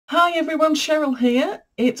Hi everyone, Cheryl here.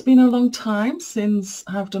 It's been a long time since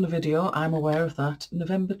I've done a video, I'm aware of that.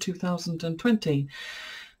 November 2020.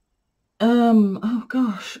 Oh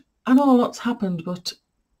gosh, I know a lot's happened, but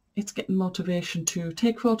it's getting motivation to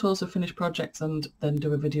take photos of finished projects and then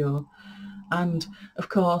do a video. And of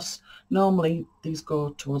course, normally these go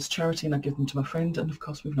towards charity and I give them to my friend, and of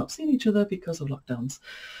course we've not seen each other because of lockdowns.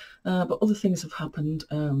 But other things have happened.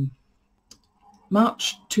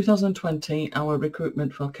 March 2020, our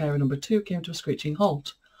recruitment for carer number 2 came to a screeching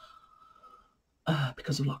halt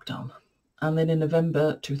because of lockdown. And then in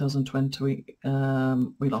November 2020,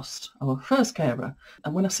 we lost our first carer.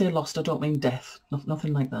 And when I say lost, I don't mean death,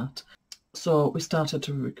 nothing like that. So we started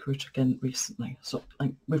to recruit again recently. So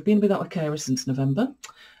we've been without a carer since November.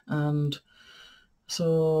 And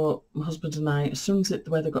so my husband and I, as soon as the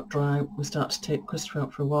weather got dry, we start to take Christopher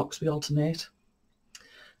out for walks. We alternate.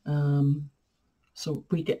 So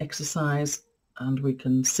we get exercise and we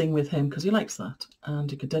can sing with him because he likes that,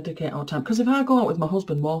 and he can dedicate our time. Because if I go out with my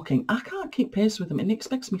husband walking, I can't keep pace with him, and he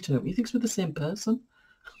expects me to. He thinks we're the same person.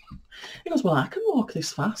 He goes, well, I can walk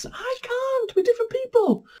this fast. I can't. We're different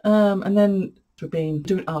people. And then we've been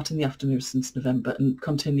doing art in the afternoon since November and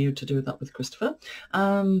continue to do that with Christopher.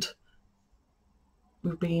 And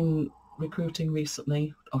we've been recruiting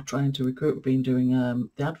recently, or trying to recruit. We've been doing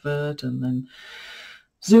the advert and then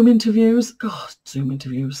Zoom interviews. God, Zoom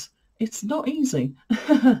interviews. It's not easy.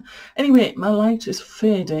 Anyway, my light is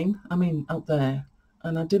fading. I mean, out there.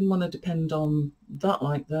 And I didn't want to depend on that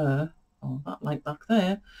light there or that light back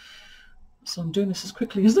there. So I'm doing this as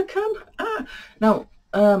quickly as I can. Now,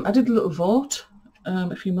 I did a little vote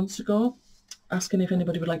a few months ago asking if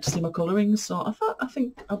anybody would like to see my colourings. So I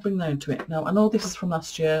think I'll bring that into it. Now, I know this is from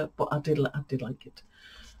last year, but I did like it.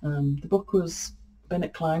 The book was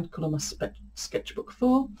Bennett Klein, Colour My Sketchbook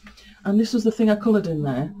 4. And this was the thing I coloured in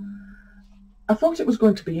there. I thought it was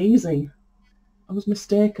going to be easy. I was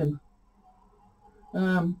mistaken.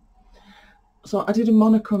 So I did a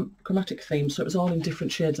monochromatic theme, so it was all in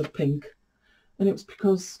different shades of pink. And it was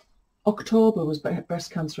because October was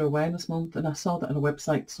Breast Cancer Awareness Month, and I saw that on a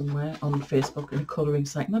website somewhere on Facebook in a colouring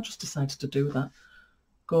site, and I just decided to do that,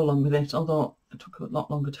 go along with it, although it took a lot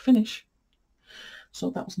longer to finish. So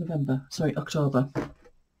that was October.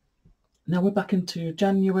 Now we're back into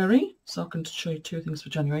January, so I'm going to show you 2 things for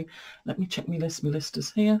January. Let me check my list. My list is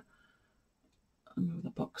here. I'll move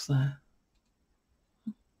the box there.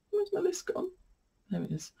 Where's my list gone? There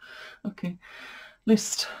it is. Okay,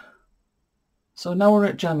 list. So now we're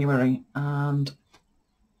at January, and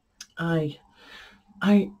I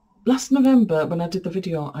last November when I did the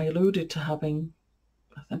video, I alluded to having,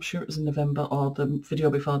 I'm sure it was in November or the video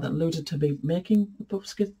before that, alluded to be making a puff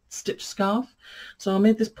stitch scarf. So I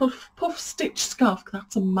made this puff stitch scarf.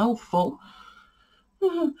 That's a mouthful.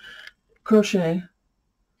 Crochet.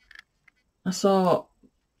 I saw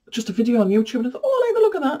just a video on YouTube and I thought, oh, I like the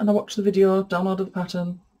look of that. And I watched the video, downloaded the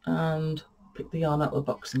pattern and picked the yarn out of the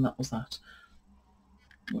box, and that was that.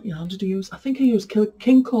 What yarn did I use? I think I used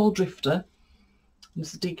King Cole Drifter.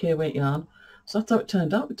 This is DK weight yarn. So that's how it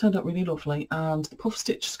turned out. It turned out really lovely. And the puff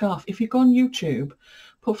stitch scarf, if you go on YouTube,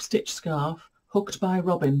 puff stitch scarf, Hooked by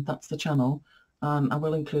Robin, that's the channel. I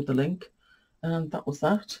will include the link. And that was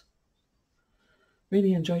that.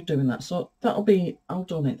 Really enjoyed doing that. So that'll be, I'll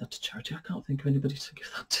donate that to charity. I can't think of anybody to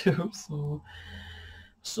give that to.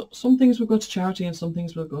 So some things will go to charity and some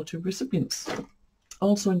things will go to recipients.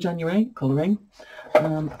 Also in January, colouring.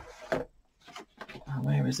 Where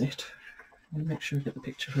is it? I'm going to make sure I get the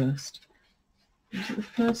picture first. Was it the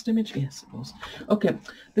first image? Yes, it was. Okay,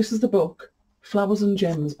 this is the book, Flowers and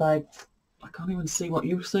Gems by, I can't even see what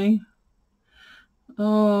you see.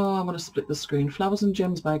 Oh, I want to split the screen. Flowers and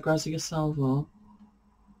Gems by Grazia Salvo.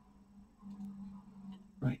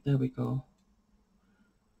 Right, there we go.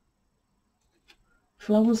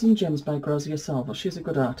 Flowers and Gems by Grazia Salvo. She's a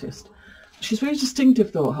good artist. She's very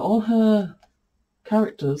distinctive though. All her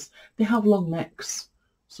characters, they have long necks.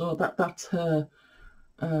 So that's her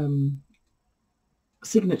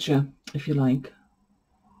signature, if you like.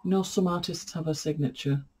 You know, some artists have a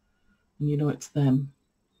signature and you know it's them.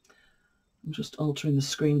 I'm just altering the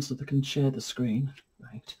screen so they can share the screen.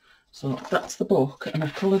 Right, so that's the book, and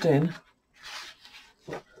I've coloured in.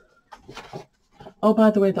 Oh, by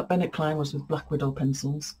the way, that Bennett Klein was with Black Widow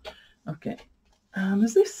pencils. Okay, and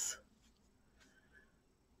there's this.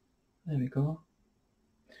 There we go.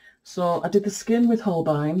 So I did the skin with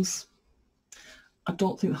Holbeins. I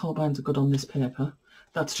don't think the Holbeins are good on this paper.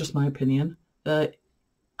 That's just my opinion.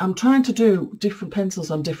 I'm trying to do different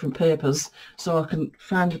pencils on different papers so I can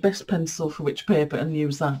find the best pencil for which paper and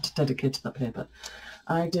use that to dedicate to that paper.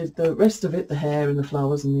 I did the rest of it, the hair and the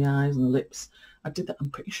flowers and the eyes and the lips, I did that, I'm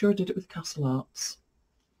pretty sure I did it with Castle Arts.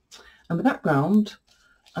 And the background,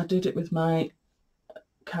 I did it with my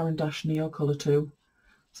Caran d'Ache Neo Colour too.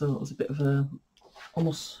 So it was a bit of a,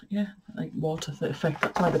 almost, yeah, like water effect.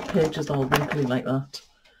 That's why the page is all wrinkly like that.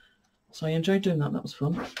 So I enjoyed doing that, that was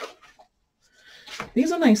fun.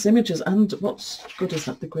 These are nice images, and what's good is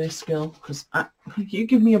that the grayscale, because you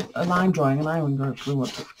give me a line drawing and I haven't got a clue what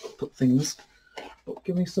to put things, but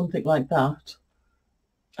give me something like that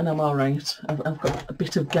and I'm alright. I've got a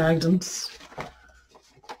bit of guidance.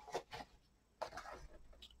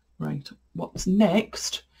 Right, what's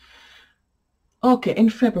next? Okay, in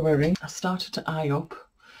February I started to eye up.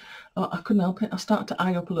 Oh, I couldn't help it, I started to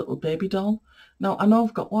eye up a little baby doll. Now I know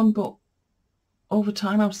I've got one, but over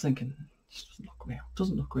time I was thinking, this doesn't look real,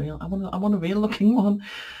 doesn't look real. I want a real looking one.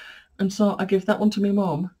 And so I gave that one to my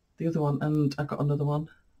mum, the other one, and I got another one.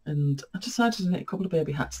 And I decided to knit a couple of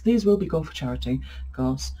baby hats. These will be going for charity, of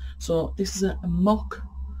course. So this is a mock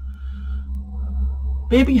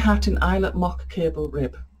baby hat in Eyelet mock cable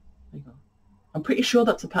rib. There you go. I'm pretty sure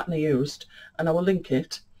that's the pattern I used, and I will link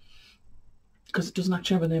it because it doesn't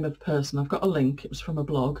actually have a name of a person. I've got a link, it was from a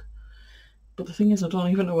blog. But the thing is, I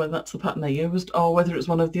don't even know whether that's the pattern I used or whether it's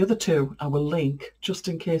one of the other two. I will link just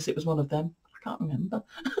in case it was one of them. I can't remember.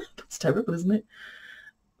 That's terrible, isn't it?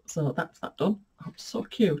 So that's that done. Oh, so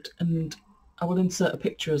cute. And I will insert a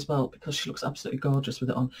picture as well because she looks absolutely gorgeous with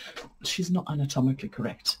it on. She's not anatomically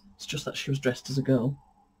correct. It's just that she was dressed as a girl.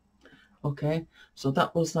 Okay, so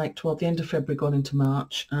that was like toward the end of February going into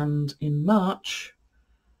March. And in March,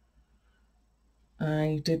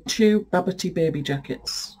 I did 2 Babbity baby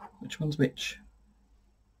jackets. Which one's which?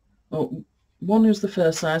 Oh, one is the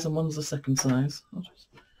first size and one's the second size.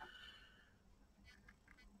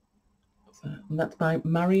 And that's by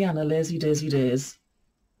Marianna, Lazy Daisy Days.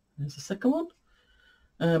 There's the second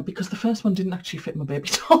one. Because the first one didn't actually fit my baby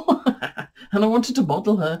doll. And I wanted to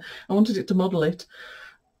model her. I wanted it to model it.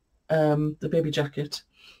 The baby jacket.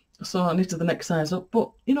 So I knitted the next size up.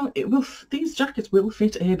 But, you know, it will. These jackets will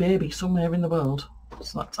fit a baby somewhere in the world.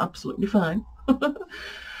 So that's absolutely fine.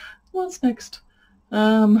 What's next?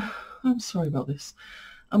 I'm sorry about this.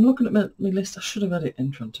 I'm looking at my list. I should have had it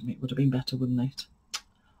in front of me. It would have been better, wouldn't it?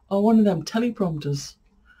 Oh, one of them teleprompters.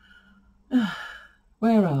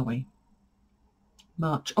 Where are we?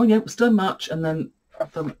 March. Oh yeah, we're still in March, and then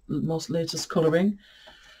the most latest colouring.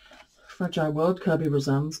 Fragile World, Kirby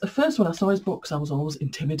Roseanne's. The first one I saw his books, I was always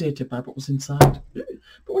intimidated by what was inside.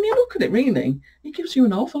 But when you look at it really, it gives you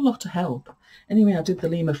an awful lot of help. Anyway, I did the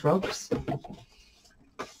Lemur frogs.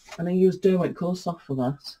 And I used Derwent Colour Soft for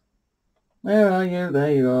that. Where are you?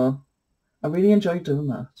 There you are. I really enjoyed doing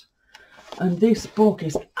that. And this book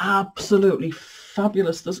is absolutely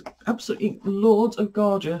fabulous. There's absolutely loads of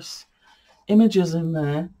gorgeous images in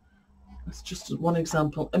there. That's just one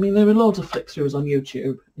example. I mean, there are loads of flick-throughs on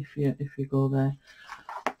YouTube if you go there.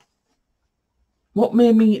 What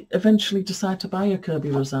made me eventually decide to buy a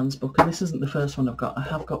Kirby Roseanne's book, and this isn't the first one I've got. I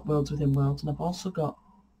have got Worlds Within Worlds, and I've also got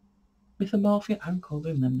Mythomorphia. I haven't called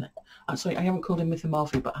in them there. Sorry, I haven't called in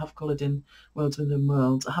Mythomorphia, but I have coloured in Worlds Within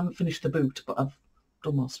Worlds. I haven't finished the boot, but I've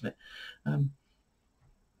done most of it.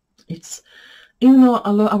 It's, even though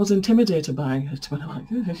I was intimidated by it when I'm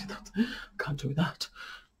like, I can't do that.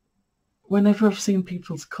 Whenever I've seen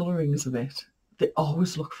people's colourings of it, they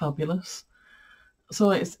always look fabulous. So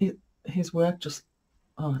his work just,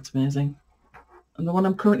 oh, it's amazing. And the one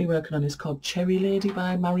I'm currently working on is called Cherry Lady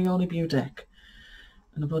by Marianna Budek.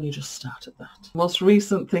 And I've only just started that. The most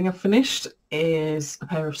recent thing I've finished is a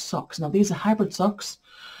pair of socks. Now these are hybrid socks.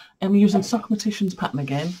 I'm using Sockmatician's pattern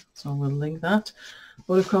again, so we'll link that.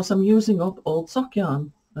 But of course I'm using up old sock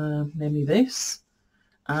yarn, namely this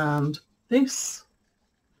and this,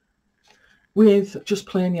 with just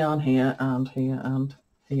plain yarn here and here and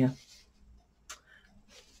here.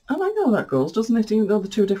 I like how that goes, doesn't it? Even though the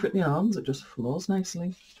 2 different yarns, it just flows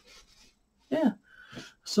nicely. Yeah.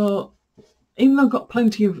 So even though I've got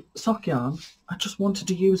plenty of sock yarn, I just wanted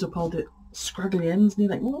to use up all the scraggly ends. And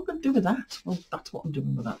you're like, well, what am I going to do with that? Well, that's what I'm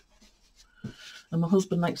doing with that. And my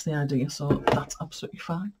husband likes the idea, so that's absolutely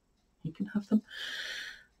fine. You can have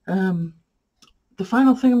them. The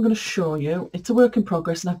final thing I'm going to show you, it's a work in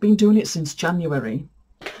progress, and I've been doing it since January.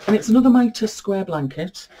 And it's another Mitre square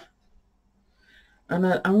blanket. And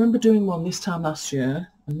I remember doing one this time last year,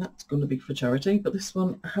 and that's going to be for charity. But this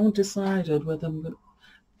one, I haven't decided whether I'm going to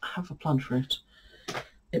have a plan for it.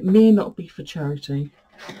 It may not be for charity,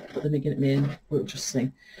 but then again it may, we'll just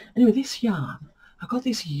see. Anyway, this yarn, I got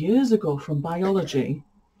this years ago from Biology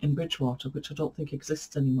in Bridgewater, which I don't think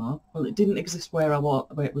exists anymore. Well, it didn't exist where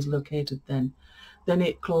it was located then. Then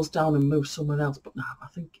it closed down and moved somewhere else, but now I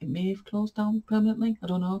think it may have closed down permanently. I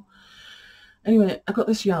don't know. Anyway, I got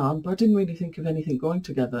this yarn, but I didn't really think of anything going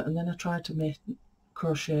together. And then I tried to make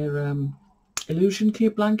crochet illusion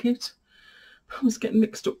cape blanket. I was getting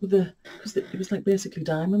mixed up with because it was like basically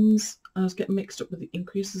diamonds. I was getting mixed up with the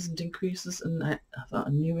increases and decreases, and I thought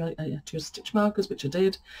I knew I had to use stitch markers, which I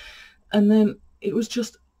did. And then it was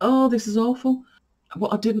just, oh, this is awful.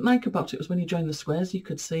 What I didn't like about it was when you joined the squares, you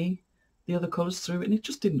could see the other colours through it, and it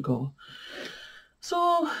just didn't go.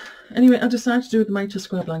 So anyway, I decided to do the mitre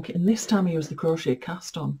square blanket, and this time I used the Crochet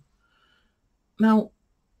Cast On. Now,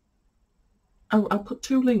 I'll put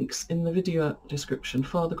 2 links in the video description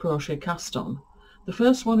for the Crochet Cast On. The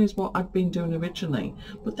first one is what I'd been doing originally,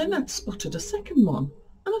 but then I'd spotted a second one,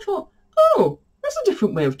 and I thought, oh, that's a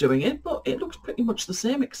different way of doing it, but it looks pretty much the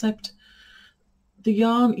same, except the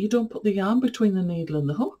yarn, you don't put the yarn between the needle and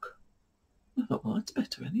the hook. I thought, well, that's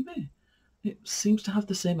better anyway. It seems to have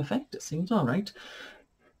the same effect. It seems all right.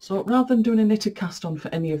 So rather than doing a knitted cast on for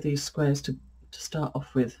any of these squares to start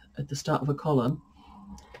off with at the start of a column,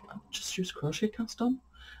 I'll just use crochet cast on.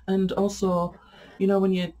 And also, you know,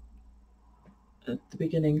 when you, at the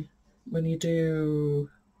beginning, when you do,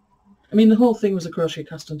 I mean, the whole thing was a crochet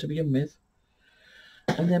cast on to begin with.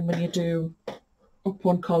 And then when you do up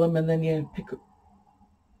one column and then you pick up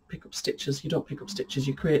stitches, you don't pick up stitches,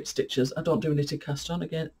 you create stitches. I don't do a knitted cast on.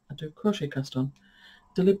 Again, I do crochet cast on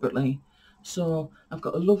deliberately. So I've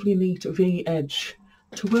got a lovely neat V edge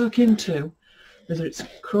to work into, whether it's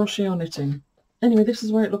crochet or knitting. Anyway, this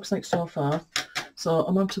is what it looks like so far. So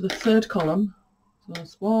I'm on to the 3rd column. So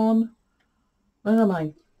that's 1. Where am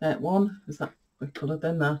I? There, 1 is that colour,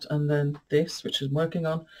 then that, and then this, which I'm working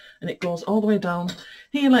on, and it goes all the way down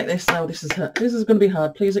here like this. Now this is going to be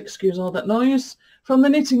hard. Please excuse all that noise from the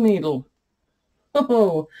knitting needle.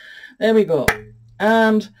 Oh, there we go.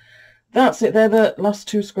 And that's it. They're the last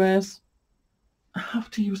 2 squares. I have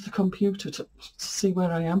to use the computer to see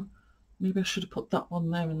where I am. Maybe I should have put that one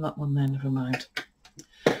there and that one there. Never mind.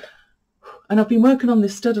 And I've been working on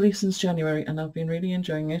this steadily since January, and I've been really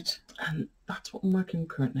enjoying it. And that's what I'm working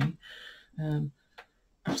currently.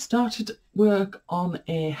 I've started work on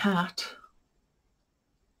a hat.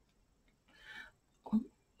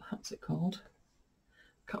 What's it called?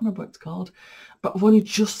 Can't remember what it's called. But I've only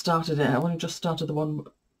just started it. I've only just started the one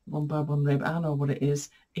by one rib. I know what it is.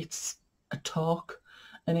 It's a talk,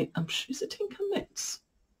 and is it Tinker Knits?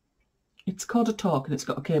 It's called a talk, and it's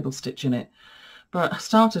got a cable stitch in it. But I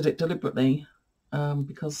started it deliberately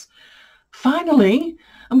because finally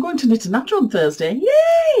I'm going to Knit and Natter on Thursday.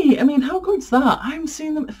 Yay! I mean, how good's that? I haven't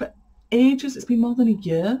seen them for ages. It's been more than a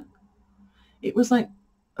year. It was like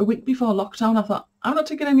a week before lockdown. I thought, I'm not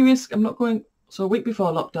taking any risk. I'm not going. So a week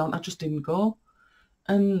before lockdown, I just didn't go.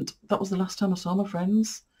 And that was the last time I saw my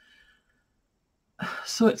friends.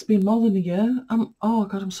 So it's been more than a year. Oh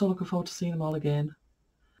God, I'm so looking forward to seeing them all again.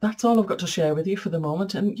 That's all I've got to share with you for the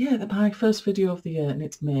moment. And yeah, my first video of the year, and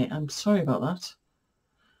it's May. I'm sorry about that.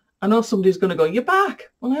 I know somebody's going to go, you're back.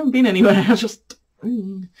 Well, I haven't been anywhere. I just...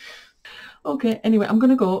 Okay, anyway, I'm going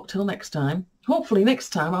to go till next time. Hopefully next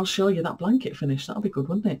time I'll show you that blanket finish. That'll be good,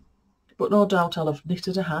 wouldn't it? But no doubt I'll have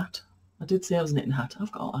knitted a hat. I did say I was knitting a hat.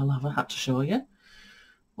 I'll have a hat to show you.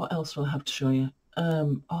 What else will I have to show you?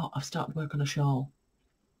 Oh, I've started work on a shawl.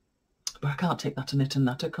 But I can't take that to Knit and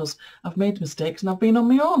Natter because I've made mistakes and I've been on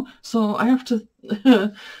my own. So I have to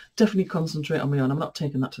definitely concentrate on my own. I'm not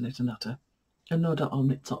taking that to Knit and Natter. And no doubt I'll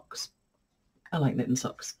knit socks. I like knitting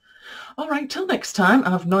socks. All right, till next time.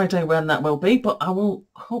 I have no idea when that will be, but I will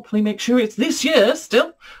hopefully make sure it's this year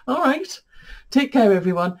still. All right. Take care,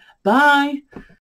 everyone. Bye.